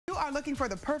are looking for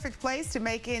the perfect place to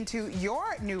make into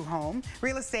your new home,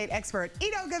 real estate expert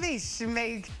Ito Gavish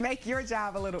may make your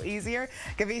job a little easier.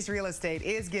 Gavish Real Estate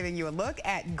is giving you a look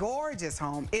at gorgeous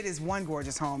home. It is one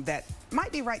gorgeous home that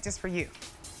might be right just for you.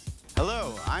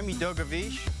 Hello, I'm Ito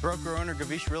Gavish, broker-owner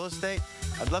Gavish Real Estate.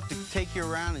 I'd love to take you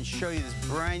around and show you this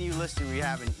brand new listing we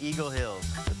have in Eagle Hills,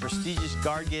 the prestigious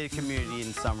guard-gated community in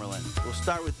Summerlin. We'll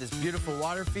start with this beautiful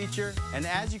water feature, and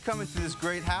as you come into this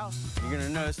great house, you're going to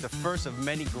notice the first of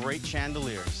many great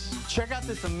chandeliers. Check out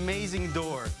this amazing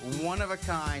door, one of a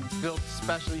kind, built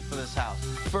especially for this house.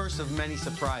 First of many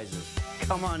surprises.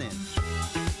 Come on in.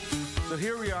 So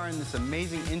here we are in this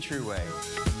amazing entryway.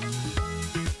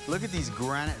 Look at these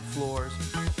granite floors.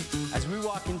 As we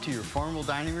walk into your formal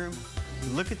dining room,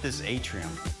 look at this atrium.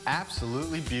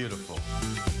 Absolutely beautiful.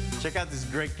 Check out this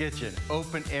great kitchen.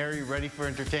 Open, airy, ready for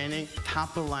entertaining.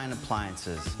 Top-of-the-line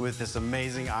appliances with this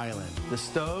amazing island. The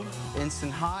stove,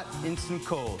 instant hot, instant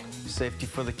cold. Safety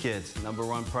for the kids,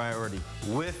 #1 priority.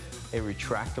 With a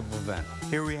retractable vent.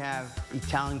 Here we have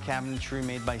Italian cabinetry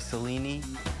made by Cellini,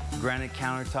 granite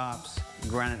countertops,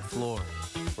 granite floor.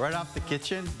 Right off the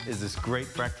kitchen is this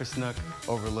great breakfast nook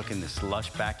overlooking this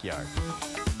lush backyard.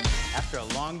 After a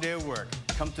long day of work,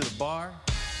 come to the bar,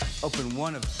 open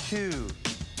one of 2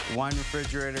 wine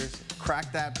refrigerators,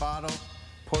 crack that bottle,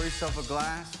 pour yourself a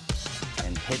glass,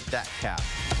 and hit that couch.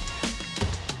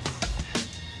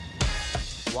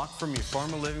 Walk from your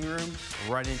formal living room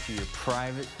right into your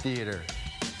private theater.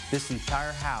 This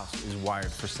entire house is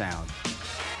wired for sound.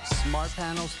 Smart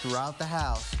panels throughout the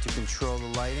house to control the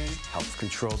lighting, helps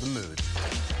control the mood.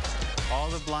 All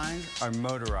the blinds are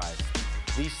motorized.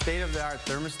 These state-of-the-art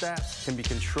thermostats can be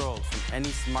controlled from any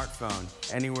smartphone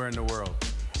anywhere in the world,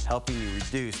 helping you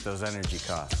reduce those energy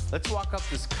costs. Let's walk up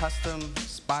this custom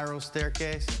spiral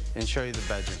staircase and show you the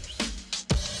bedrooms.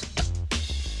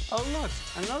 Oh look,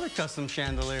 another custom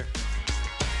chandelier.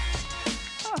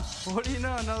 Oh, what do you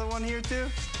know, another one here too?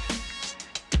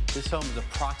 This home is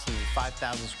approximately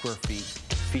 5,000 square feet,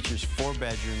 features 4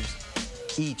 bedrooms,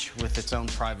 each with its own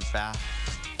private bath,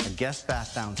 a guest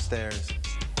bath downstairs,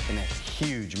 and a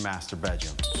huge master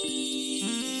bedroom.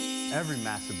 Every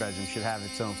master bedroom should have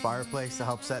its own fireplace to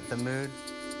help set the mood,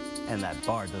 and that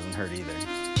bar doesn't hurt either.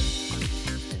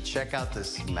 And check out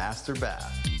this master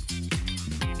bath.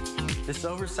 This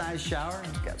oversized shower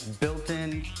has got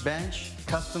built-in bench,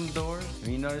 custom doors. If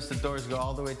you notice the doors go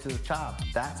all the way to the top,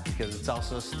 that's because it's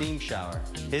also a steam shower.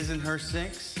 His and her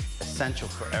sinks, essential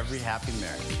for every happy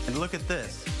marriage. And look at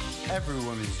this, every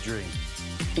woman's dream.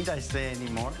 Need I say any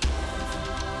more?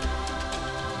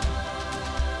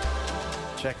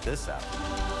 Check this out.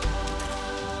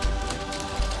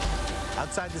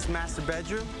 Outside this master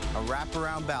bedroom, a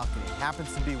wraparound balcony.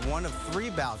 Happens to be one of 3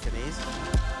 balconies.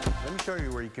 Let me show you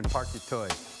where you can park your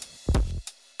toys.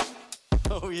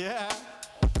 Oh yeah,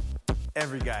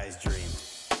 every guy's dream.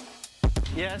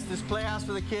 Yes, this playhouse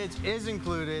for the kids is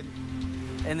included,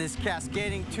 and this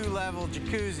cascading 2-level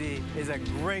jacuzzi is a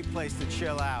great place to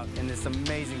chill out in this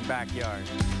amazing backyard.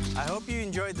 I hope you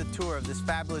enjoyed the tour of this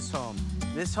fabulous home.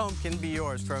 This home can be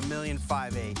yours for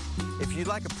 $1,580,000. If you'd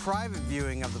like a private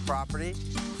viewing of the property,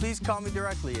 please call me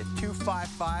directly at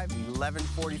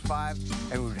 255-1145,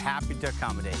 and we're happy to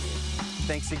accommodate you.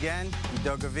 Thanks again,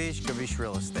 Ito Gavish, Gavish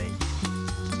Real Estate.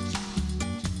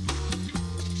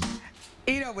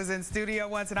 Ito was in studio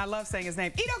once, and I love saying his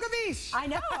name, Ito Gavish. I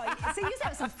know. So you used to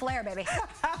have some flair, baby.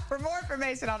 For more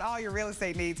information on all your real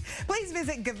estate needs, please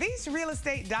visit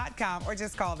GavishRealEstate.com or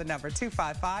just call the number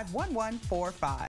 255-1145.